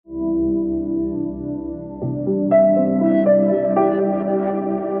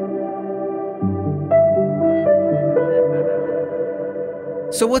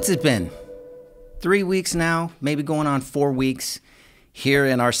So what's it been? 3 weeks now, maybe going on 4 weeks here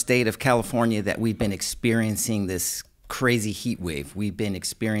in our state of California that we've been experiencing this crazy heat wave. We've been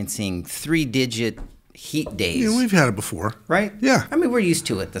experiencing 3-digit heat days. Yeah, we've had it before. Right? Yeah. I mean, we're used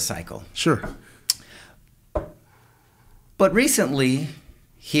to it, the cycle. Sure. But recently,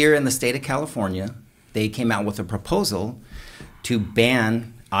 here in the state of California, they came out with a proposal to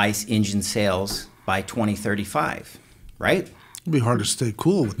ban ICE engine sales by 2035, right? It'd be hard to stay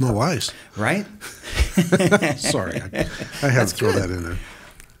cool with no ice. Right? Sorry, I had to throw that in there.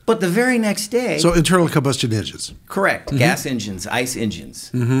 But the very next day... So internal combustion engines. Correct. Mm-hmm. Gas engines, ICE engines.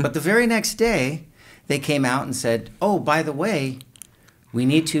 Mm-hmm. But the very next day, they came out and said, oh, by the way, we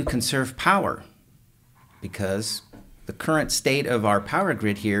need to conserve power because the current state of our power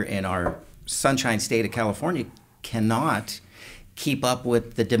grid here in our sunshine state of California cannot keep up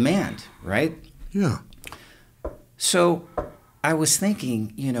with the demand, right? Yeah. So I was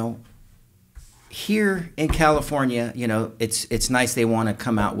thinking, here in California, it's nice they want to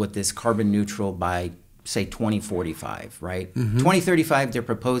come out with this carbon neutral by, say, 2045, right? Mm-hmm. 2035, they're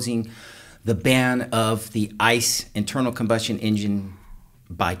proposing the ban of the ICE, internal combustion engine,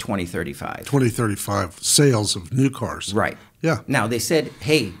 by 2035. 2035 sales of new cars. Right. Yeah. Now, they said,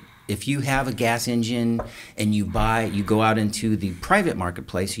 hey, if you have a gas engine and you go out into the private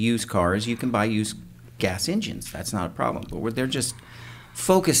marketplace, used cars, you can buy used gas engines. That's not a problem. But they're just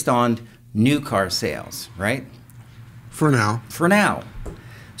focused on new car sales, right? For now. For now.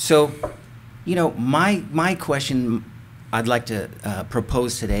 So, my question I'd like to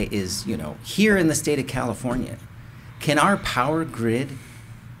propose today is, here in the state of California, can our power grid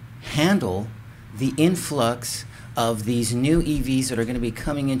handle the influx of these new EVs that are going to be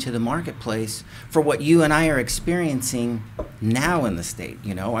coming into the marketplace for what you and I are experiencing now in the state?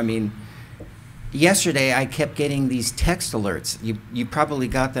 I mean, yesterday I kept getting these text alerts. You probably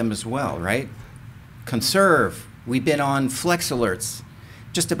got them as well, right? Conserve. We've been on flex alerts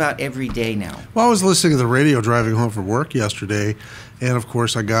just about every day now. Well, I was listening to the radio driving home from work yesterday, and of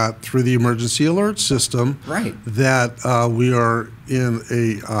course I got through the emergency alert system that we are in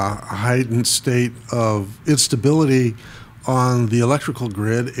a heightened state of instability on the electrical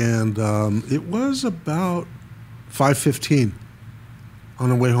grid, and it was about 5:15 on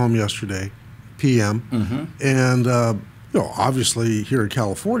the way home yesterday, p.m. Mm-hmm. And obviously here in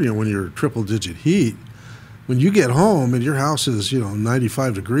California, when you're triple-digit heat, when you get home and your house is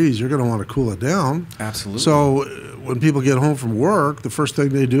 95 degrees, you're going to want to cool it down. Absolutely. So when people get home from work, the first thing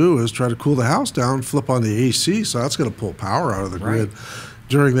they do is try to cool the house down, flip on the AC. So that's going to pull power out of the grid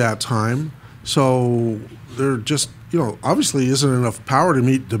during that time. So there just obviously isn't enough power to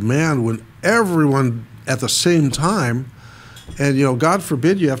meet demand when everyone at the same time. And God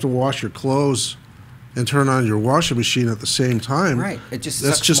forbid you have to wash your clothes and turn on your washing machine at the same time. Right.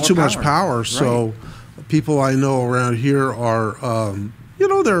 That's just too much power. Right. So people I know around here are,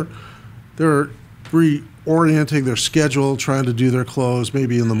 they're reorienting their schedule, trying to do their clothes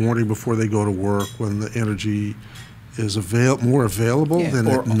maybe in the morning before they go to work when the energy is more available than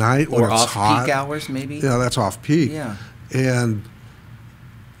at night when it's hot. Or off-peak hours maybe? Yeah, that's off-peak. Yeah. And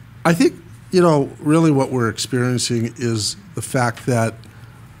I think, really what we're experiencing is the fact that,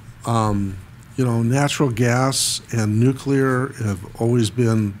 natural gas and nuclear have always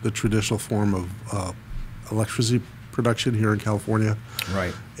been the traditional form of electricity production here in California.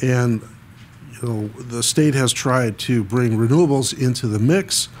 Right. And, the state has tried to bring renewables into the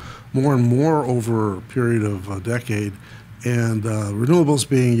mix more and more over a period of a decade. And renewables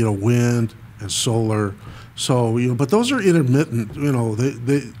being, wind and solar. So, but those are intermittent.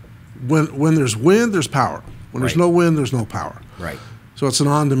 When there's wind, there's power. When there's no wind, there's no power. Right. So it's an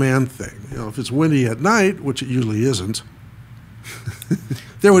on-demand thing. If it's windy at night, which it usually isn't,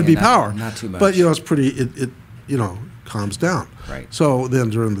 there would be power. Not too much. But it's pretty. It calms down. Right. So then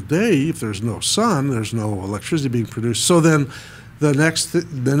during the day, if there's no sun, there's no electricity being produced. So then the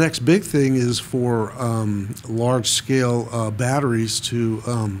next big thing is for large-scale batteries to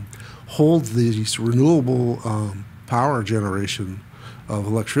hold these renewable power generation of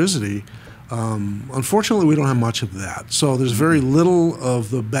electricity. Unfortunately, we don't have much of that. So there's very little of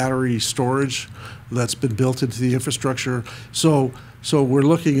the battery storage that's been built into the infrastructure. So we're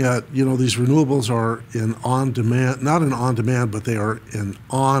looking at, these renewables are in on-demand, not in on-demand, but they are in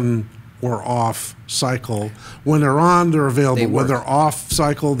on or off cycle. When they're on, they're available. When they're off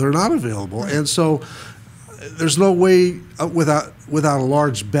cycle, they're not available. And so there's no way without a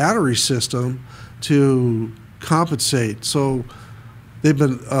large battery system to compensate. So they've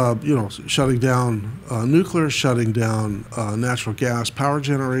been, shutting down nuclear, shutting down natural gas power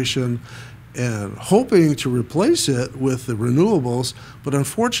generation, and hoping to replace it with the renewables. But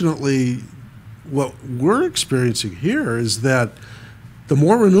unfortunately, what we're experiencing here is that the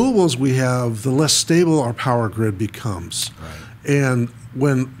more renewables we have, the less stable our power grid becomes. Right. And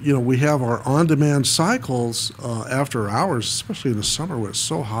when we have our on-demand cycles after hours, especially in the summer when it's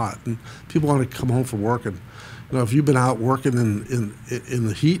so hot and people want to come home from work, and if you've been out working in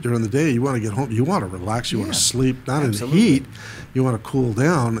the heat during the day, you want to get home, you want to relax, you want to sleep, not Absolutely. in the heat, you want to cool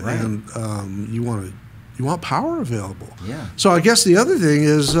down, Right. and you want power available. Yeah. So I guess the other thing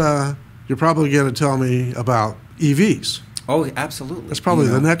is you're probably going to tell me about EVs. Oh, absolutely. That's probably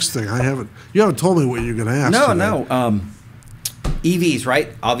the next thing. You haven't told me what you're going to ask. No. EVs, right?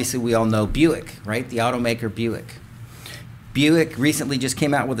 Obviously, we all know Buick, right? The automaker Buick. Buick recently just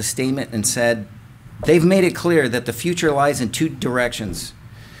came out with a statement and said they've made it clear that the future lies in two directions.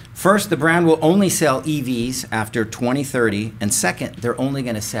 First, the brand will only sell EVs after 2030, and second, they're only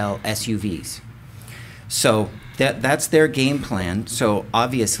going to sell SUVs. So that's their game plan. So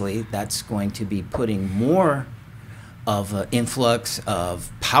obviously, that's going to be putting more of an influx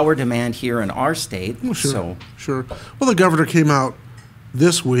of power demand here in our state. Well, sure. Sure. Well, the governor came out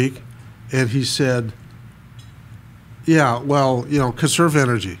this week, and he said, conserve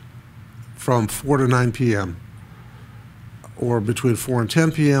energy from 4 to 9 p.m. or between 4 and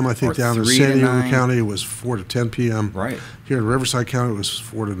 10 p.m. I think Or down in 3 San to Diego 9. County it was 4 to 10 p.m. Right. Here in Riverside County it was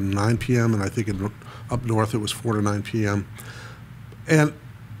 4 to 9 p.m. and I think up north it was 4 to 9 p.m. And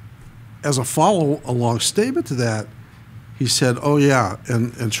as a follow-along statement to that, he said, oh yeah,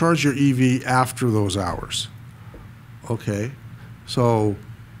 and charge your EV after those hours. Okay. So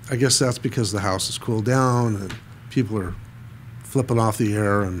I guess that's because the house is cooled down and people are flipping off the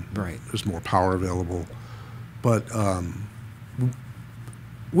air and Right. there's more power available. But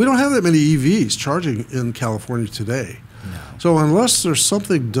we don't have that many EVs charging in California today. No. So unless there's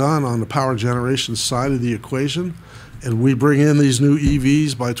something done on the power generation side of the equation and we bring in these new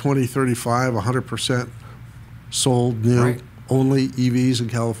EVs by 2035, 100% sold new, Right. only EVs in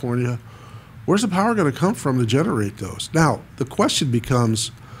California, where's the power going to come from to generate those? Now, the question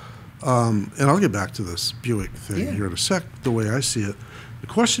becomes, and I'll get back to this Buick thing here in a sec, the way I see it. The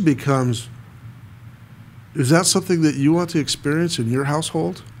question becomes, is that something that you want to experience in your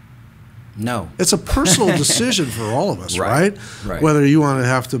household? No. It's a personal decision for all of us, right? Right. Whether you want to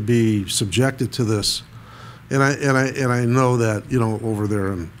have to be subjected to this. And I know that, over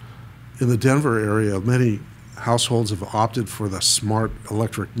there in the Denver area, many households have opted for the smart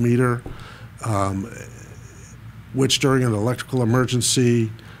electric meter, which during an electrical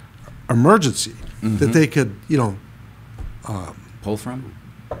emergency, that they could, Pull from?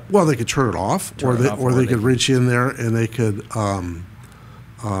 well, they could turn it off, or they could reach in there and they could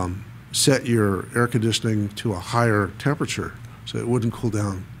set your air conditioning to a higher temperature so it wouldn't cool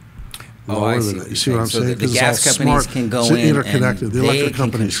down lower than that. You see what I'm saying? So the 'Cause it's gas all companies smart, can go it's in interconnected. and The they electric can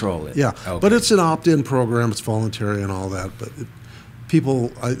companies control it. Yeah, Okay. but it's an opt-in program. It's voluntary and all that. But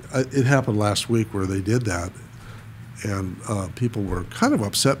it happened last week where they did that, and people were kind of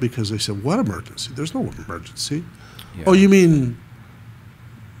upset because they said, "What emergency? There's no emergency." Yeah. Oh, you mean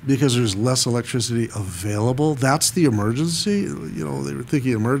because there's less electricity available? That's the emergency? They were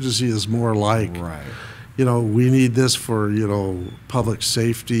thinking emergency is more like, Right. we need this for, public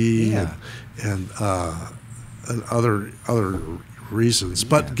safety Yeah. and other reasons.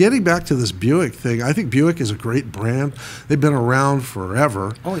 But getting back to this Buick thing, I think Buick is a great brand. They've been around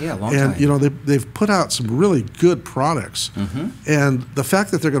forever. Oh, yeah, long and, time. they've put out some really good products. And the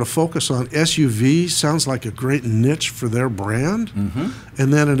fact that they're going to focus on SUV sounds like a great niche for their brand.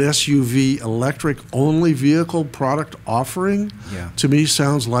 And then an SUV electric-only vehicle product offering, to me,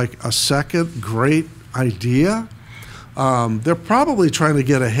 sounds like a second great idea. They're probably trying to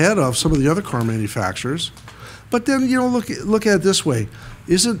get ahead of some of the other car manufacturers. But then, look at it this way.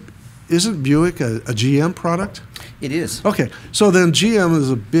 Isn't Buick a GM product? It is. Okay, so then GM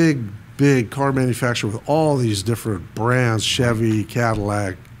is a big car manufacturer with all these different brands, Chevy,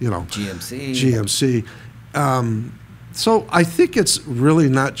 Cadillac, GMC. So I think it's really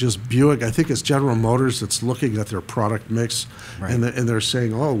not just Buick. I think it's General Motors that's looking at their product mix, and they're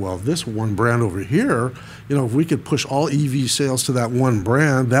saying, oh, well, this one brand over here, if we could push all EV sales to that one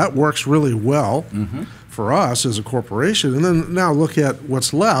brand, that works really well for us as a corporation. And then now look at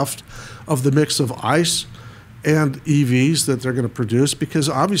what's left of the mix of ICE and EVs that they're going to produce, because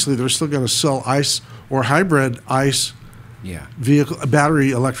obviously they're still going to sell ICE or hybrid ICE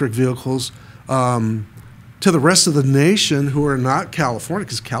battery electric vehicles to the rest of the nation who are not California,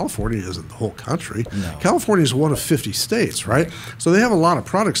 because California isn't the whole country. No. California is one of 50 states, right? So they have a lot of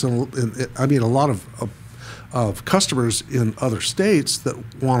products, and a lot of of customers in other states that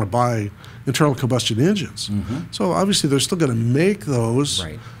want to buy internal combustion engines. So obviously they're still going to make those.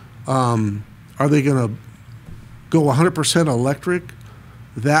 Right. Are they going to go 100% electric?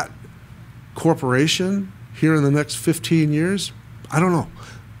 That corporation here in the next 15 years? I don't know.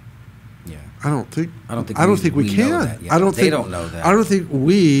 Yeah. I don't think we know can. that yet. They don't know that. I don't think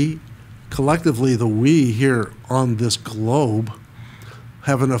we, collectively, the we here on this globe,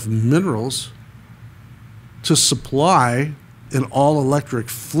 have enough minerals to supply an all-electric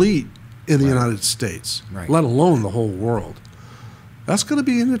fleet in the United States, let alone the whole world. That's going to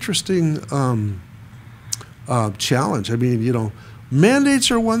be an interesting challenge. I mean, you know,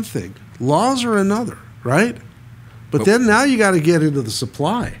 mandates are one thing, laws are another, right? But then now you got to get into the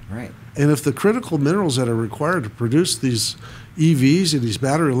supply. Right. And if the critical minerals that are required to produce these EVs and these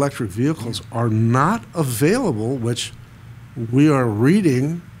battery electric vehicles are not available, which we are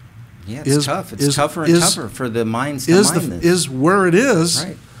reading, it's tough. It's tougher and tougher for the mines to mine this. Is where it is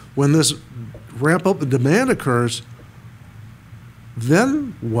when this ramp up in demand occurs.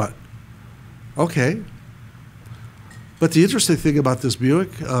 Then what? Okay. But the interesting thing about this Buick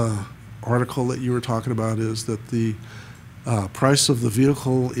article that you were talking about is that the price of the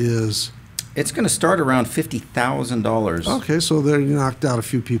vehicle is... It's going to start around $50,000. Okay, so there you knocked out a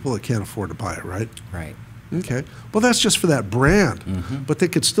few people that can't afford to buy it, right? Right. Okay. Well, that's just for that brand. But they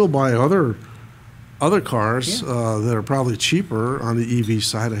could still buy other cars that are probably cheaper on the EV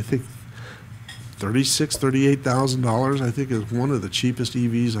side. I think $36,000, $38,000, I think, is one of the cheapest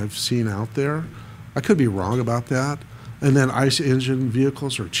EVs I've seen out there. I could be wrong about that. And then ICE engine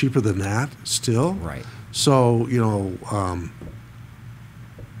vehicles are cheaper than that still. Right. So, you know,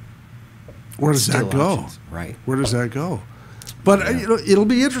 where does that go? Options. Right. Where does that go? But you know, it'll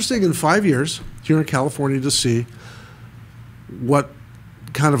be interesting in 5 years here in California to see what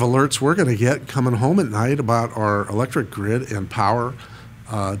kind of alerts we're going to get coming home at night about our electric grid and power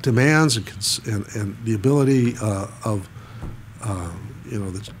demands and the ability of you know,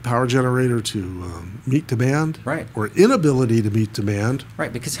 the power generator to meet demand, or inability to meet demand.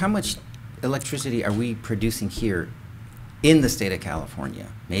 Right, because how much electricity are we producing here in the state of California?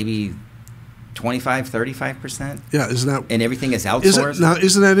 Maybe 25, 35%? Yeah, isn't that... And everything is outsourced?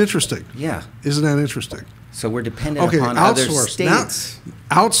 Isn't that interesting? Yeah. Isn't that interesting? So we're dependent upon other states.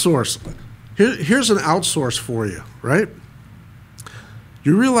 Now, outsource. Here's an outsource for you, right?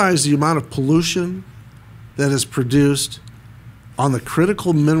 You realize the amount of pollution that is produced on the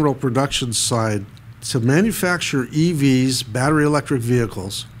critical mineral production side to manufacture EVs, battery electric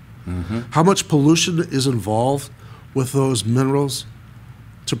vehicles. How much pollution is involved with those minerals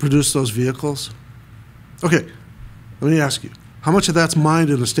to produce those vehicles? Okay, let me ask you, how much of that's mined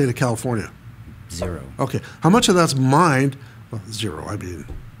in the state of California? Zero. Okay, how much of that's mined? Well, zero, I mean,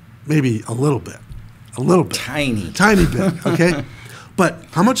 maybe a little bit. A little bit. Tiny bit, okay? But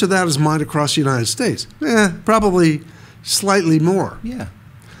how much of that is mined across the United States? Probably slightly more. Yeah.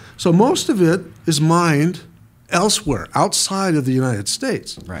 So most of it is mined elsewhere, outside of the United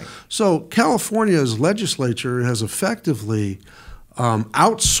States. Right. So California's legislature has effectively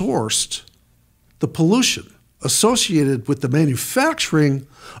outsourced the pollution associated with the manufacturing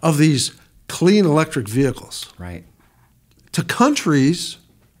of these clean electric vehicles. Right. To countries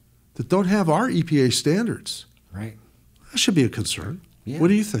that don't have our EPA standards. Right. That should be a concern. Yeah. What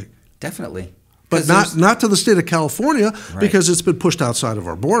do you think? Definitely. But not to the state of California, because it's been pushed outside of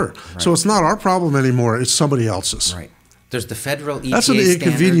our border. Right. So it's not our problem anymore. It's somebody else's. Right. There's the federal EPA That's an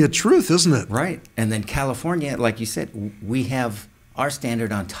inconvenient truth, isn't it? Right. And then California, like you said, we have our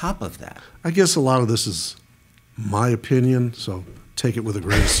standard on top of that. I guess a lot of this is my opinion, so take it with a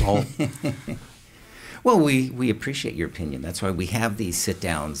grain of salt. Well, we appreciate your opinion. That's why we have these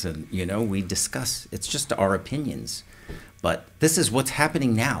sit-downs and, you know, we discuss. It's just our opinions. But this is what's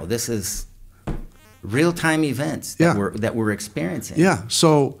happening now. This is real-time events that we're experiencing. Yeah.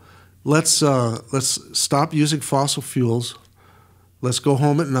 So let's stop using fossil fuels. Let's go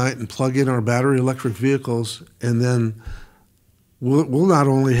home at night and plug in our battery electric vehicles, and then we'll not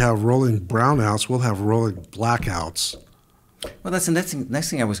only have rolling brownouts, we'll have rolling blackouts. Well, that's the next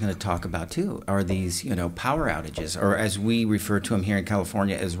thing I was going to talk about too. Are these, you know, power outages, or as we refer to them here in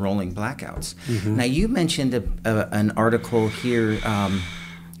California as rolling blackouts? Now, you mentioned an article here a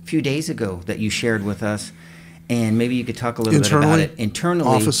few days ago that you shared with us, and maybe you could talk a little bit about it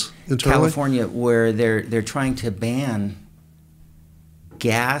internally. California, where they're trying to ban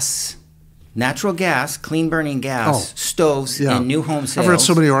natural gas, clean burning gas, stoves in new home sales. I've read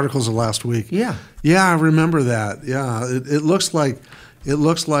so many articles the last week. Yeah. Yeah, I remember that. Yeah, it looks like, It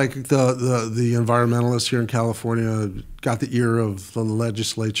looks like the environmentalists here in California got the ear of the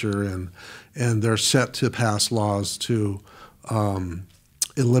legislature, and they're set to pass laws to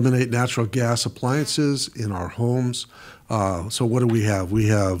eliminate natural gas appliances in our homes. So what do we have? We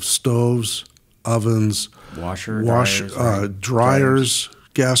have stoves, ovens, dryers,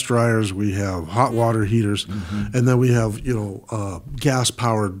 gas dryers. We have hot water heaters, and then we have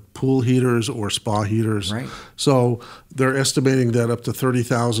gas-powered pool heaters or spa heaters. Right. So they're estimating that up to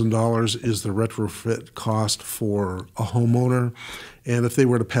 $30,000 is the retrofit cost for a homeowner, and if they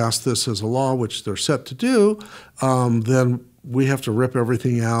were to pass this as a law, which they're set to do, then we have to rip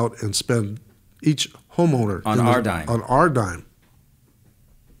everything out and spend each homeowner on our dime. On our dime.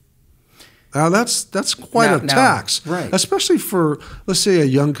 Now that's quite a tax, right? Especially for, let's say, a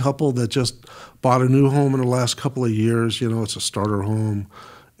young couple that just bought a new home in the last couple of years. It's a starter home,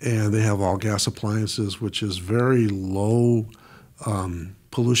 and they have all gas appliances, which is very low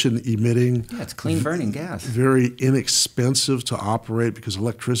pollution emitting. Yeah, it's clean burning gas. Very inexpensive to operate because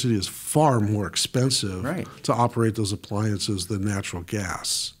electricity is far more expensive to operate those appliances than natural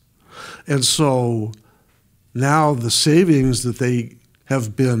gas. And so now the savings that they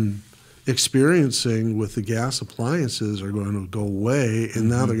have been experiencing with the gas appliances are going to go away, and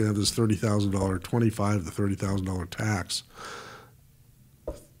now they're going to have this $30,000, $25,000 to $30,000 tax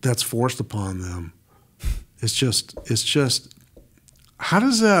that's forced upon them. It's just. How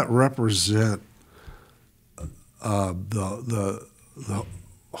does that represent the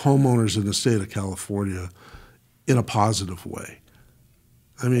homeowners in the state of California in a positive way?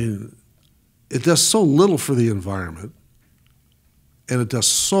 I mean, it does so little for the environment, and it does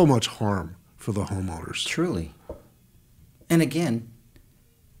so much harm for the homeowners. Truly. And again,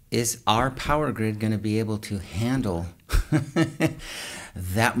 is our power grid going to be able to handle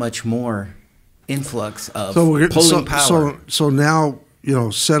that much more influx of pulling power? So now,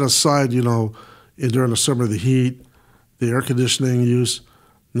 set aside, during the summer, the heat, the air conditioning use,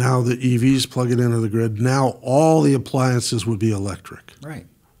 now the EVs plugging into the grid, now all the appliances would be electric. Right.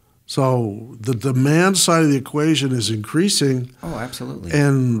 So the demand side of the equation is increasing. Oh, absolutely.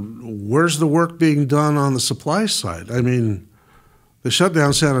 And where's the work being done on the supply side? I mean, they shut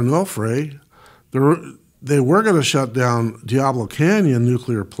down San Onofre. They were going to shut down Diablo Canyon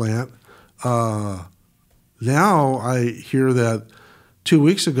nuclear plant. Now I hear that 2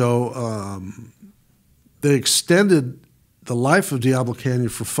 weeks ago they extended the life of Diablo Canyon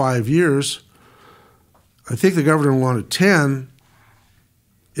for 5 years. I think the governor wanted 10.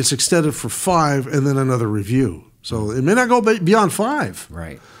 It's extended for 5 and then another review. So it may not go beyond 5.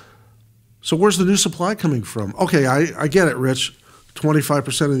 Right. So where's the new supply coming from? Okay, I get it, Rich.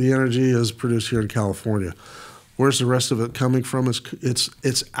 25% of the energy is produced here in California. Where's the rest of it coming from? It's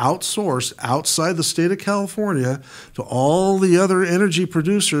outsourced outside the state of California to all the other energy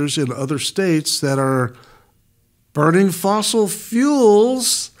producers in other states that are burning fossil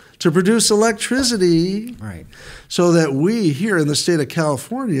fuels to produce electricity, right? So that we here in the state of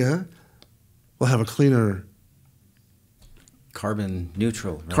California will have a cleaner, carbon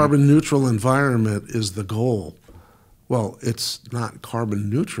neutral. Right? Carbon neutral environment is the goal. Well, it's not carbon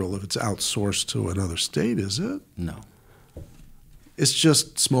neutral if it's outsourced to another state, is it? No. It's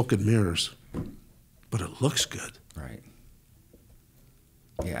just smoke and mirrors, but it looks good. Right.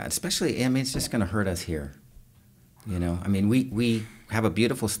 Yeah, especially, I mean, it's just going to hurt us here. I mean, we have a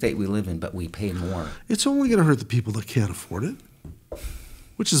beautiful state we live in, but we pay more. It's only going to hurt the people that can't afford it,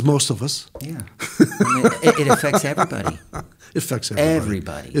 which is most of us. Yeah. I mean, it affects everybody. It affects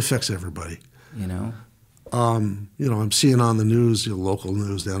everybody. It affects everybody. I'm seeing on the news, local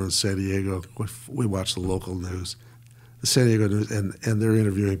news down in San Diego. We watch the local news, the San Diego news, and they're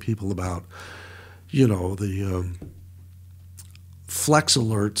interviewing people about, the flex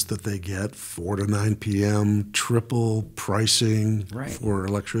alerts that they get, 4 to 9 p.m., triple pricing for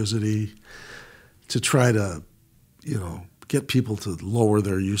electricity to try to, get people to lower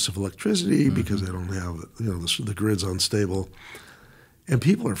their use of electricity because they don't have, the grid's unstable. And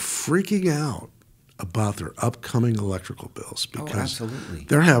people are freaking out about their upcoming electrical bills because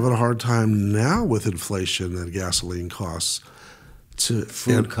they're having a hard time now with inflation and gasoline costs and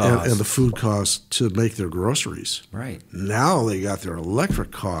the food costs to make their groceries. Right. Now they got their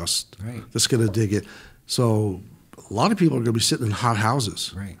electric cost that's going to dig it. So a lot of people are going to be sitting in hot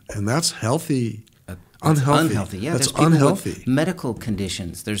houses. Right. And that's healthy. Unhealthy. Yeah, that's there's people unhealthy. With medical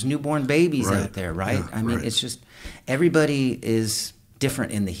conditions. There's newborn babies out there, right? Yeah, I mean, it's just everybody is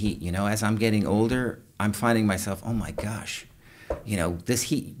different in the heat. As I'm getting older, I'm finding myself, oh my gosh, this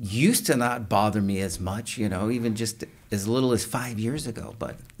heat used to not bother me as much, even just as little as 5 years ago.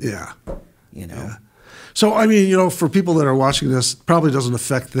 But yeah. So, I mean, you know, for people that are watching this, it probably doesn't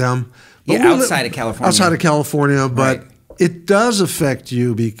affect them. But Yeah, outside of California. Outside of California, but Right. it does affect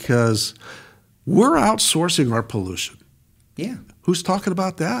you because we're outsourcing our pollution. Yeah. Who's talking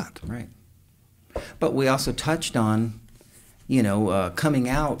about that? Right. But we also touched on, you know, coming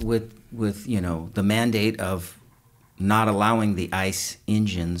out with you know, the mandate of not allowing the ICE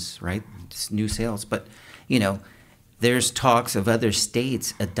engines, right, new sales. But, you know, there's talks of other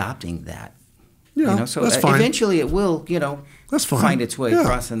states adopting that. Yeah, you know, so that's fine. eventually it will, you know, That's fine. find its way Yeah,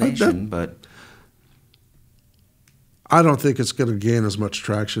 across the nation. But I don't think it's going to gain as much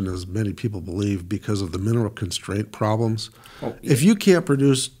traction as many people believe because of the mineral constraint problems. Oh, yeah. If you can't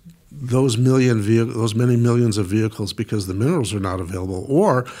produce those many millions of vehicles because the minerals are not available,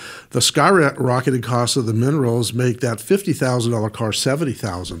 or the skyrocketing costs of the minerals make that $50,000 car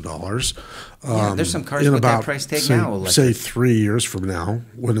 $70,000. Yeah, there's some cars in with that about, price tag say, now, electric. Say 3 years from now,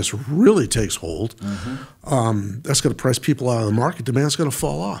 when this really takes hold, that's going to price people out of the market. Demand's going to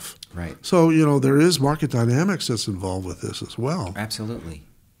fall off. Right. So, you know, there is market dynamics that's involved with this as well. Absolutely.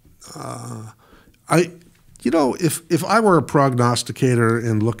 You know, if I were a prognosticator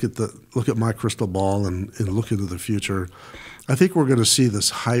and look at my crystal ball and look into the future, I think we're going to see this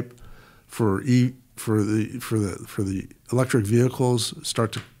hype for the electric vehicles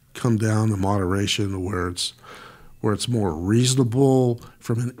start to come down to moderation, where it's more reasonable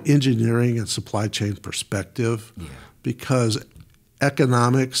from an engineering and supply chain perspective, because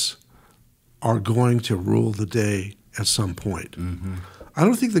economics are going to rule the day at some point. I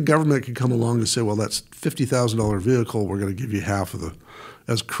don't think the government can come along and say, well, that's $50,000 vehicle, we're going to give you half of the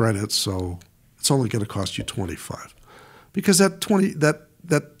as credits, so it's only going to cost you $25,000. Because that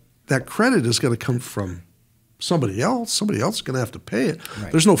credit is going to come from somebody else. Somebody else is going to have to pay it.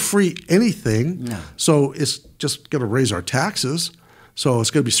 Right. There's no free anything. No. So it's just going to raise our taxes. So it's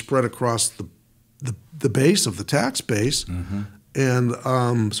going to be spread across the base of the tax base. And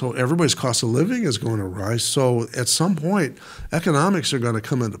so everybody's cost of living is going to rise. So at some point, economics are going to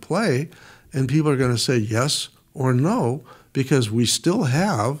come into play, and people are going to say yes or no, because we still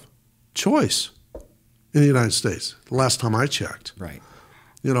have choice in the United States. The last time I checked. Right.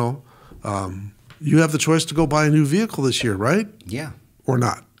 You know, you have the choice to go buy a new vehicle this year, right? Yeah. Or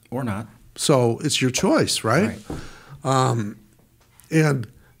not. Or not. So it's your choice, right? And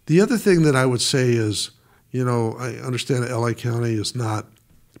the other thing that I would say is, you know, I understand that LA County is not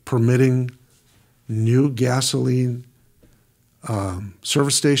permitting new gasoline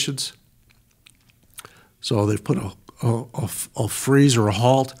service stations. So they've put a freeze or a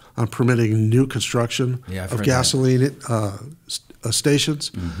halt on permitting new construction of gasoline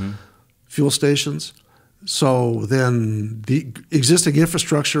stations, fuel stations. So then the existing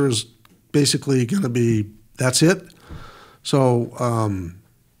infrastructure is basically going to be, that's it. So,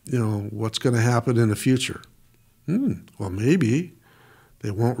 you know, what's going to happen in the future? Well, maybe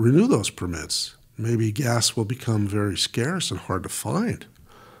they won't renew those permits. Maybe gas will become very scarce and hard to find.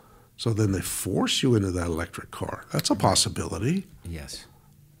 So then they force you into that electric car. That's a possibility. Yes.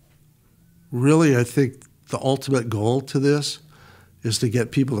 Really, I think the ultimate goal to this is to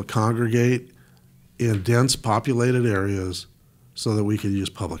get people to congregate in dense populated areas so that we can use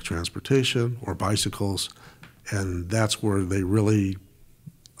public transportation or bicycles, and that's where they really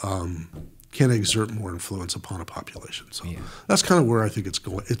can exert more influence upon a population. So that's kind of where I think it's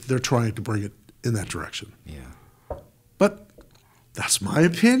going. They're trying to bring it in that direction. Yeah. But that's my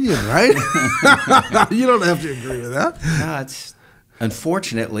opinion, right? You don't have to agree with that. No, it's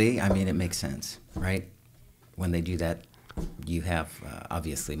unfortunately, I mean, it makes sense, right? When they do that, you have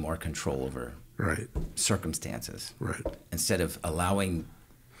obviously more control over circumstances. Right. Instead of allowing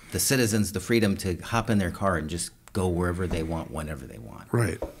the citizens the freedom to hop in their car and just go wherever they want, whenever they want.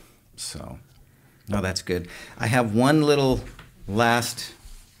 Right. So, no, that's good. I have one little last,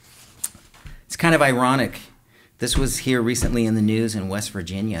 it's kind of ironic. This was here recently in the news in West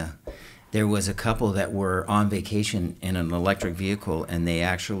Virginia. There was a couple that were on vacation in an electric vehicle, and they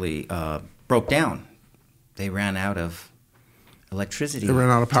actually broke down. They ran out of electricity. They ran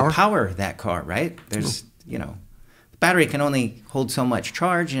out of power? To power that car, right? There's, you know, the battery can only hold so much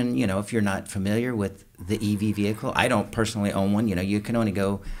charge, and, you know, if you're not familiar with the EV vehicle, I don't personally own one, you know, you can only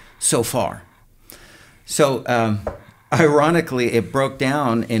go so far. So, ironically, it broke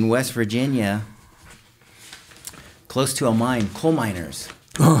down in West Virginia, close to a mine, coal miners.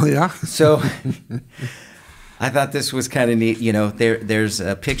 Oh, yeah? So I thought this was kind of neat. You know, there's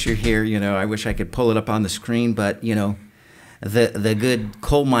a picture here, you know, I wish I could pull it up on the screen, but, you know, the good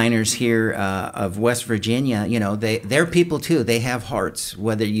coal miners here of West Virginia, you know, they're people too. They have hearts,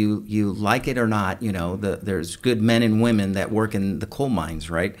 whether you like it or not. You know, there's good men and women that work in the coal mines,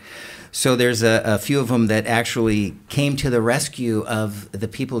 right? So there's a few of them that actually came to the rescue of the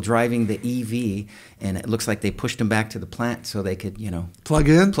people driving the EV, and it looks like they pushed them back to the plant so they could, you know, plug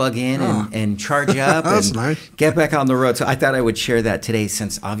in and charge up That's and nice. get back on the road. So I thought I would share that today,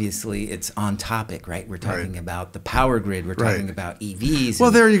 since obviously it's on topic, right? We're talking about the power grid. We're talking about EVs.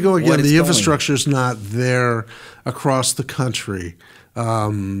 Well, there you go again. The going. infrastructure's not there across the country.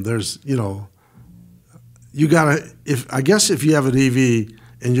 There's, you know, you gotta. I guess if you have an EV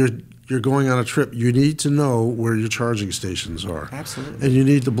and you're going on a trip, you need to know where your charging stations are. Absolutely. And you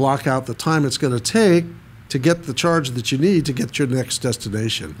need to block out the time it's going to take to get the charge that you need to get to your next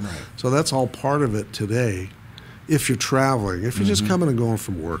destination. Right. So that's all part of it today. If you're traveling, if you're just coming and going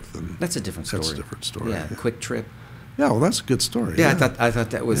from work, then That's a different story. That's a different story. Yeah, quick trip. Yeah, well, that's a good story. Yeah, I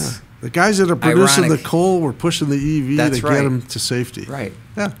thought that was the guys that are producing ironic. the coal were pushing the EV That's to right. get them to safety. right.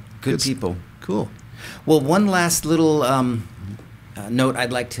 Yeah. Good It's people. Cool. Well, one last little note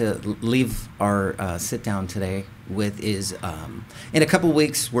I'd like to leave our sit down today with is in a couple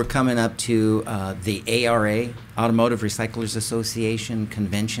weeks we're coming up to the ARA, Automotive Recyclers Association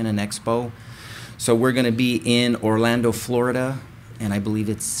Convention and Expo. So we're going to be in Orlando, Florida, and I believe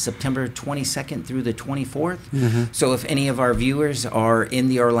it's September 22nd through the 24th. So if any of our viewers are in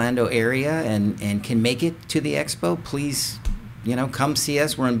the Orlando area and can make it to the expo, please, you know, come see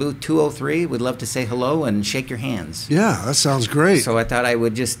us. We're in booth 203. We'd love to say hello and shake your hands. Yeah, that sounds great. So I thought I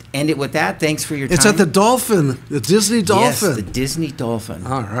would just end it with that. Thanks for your time. It's at the Dolphin, the Disney Dolphin. Yes, the Disney Dolphin.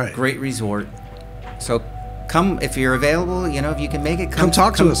 All right. Great resort. So come if you're available. You know, if you can make it, Come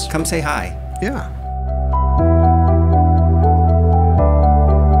talk to us. Come say hi. Yeah.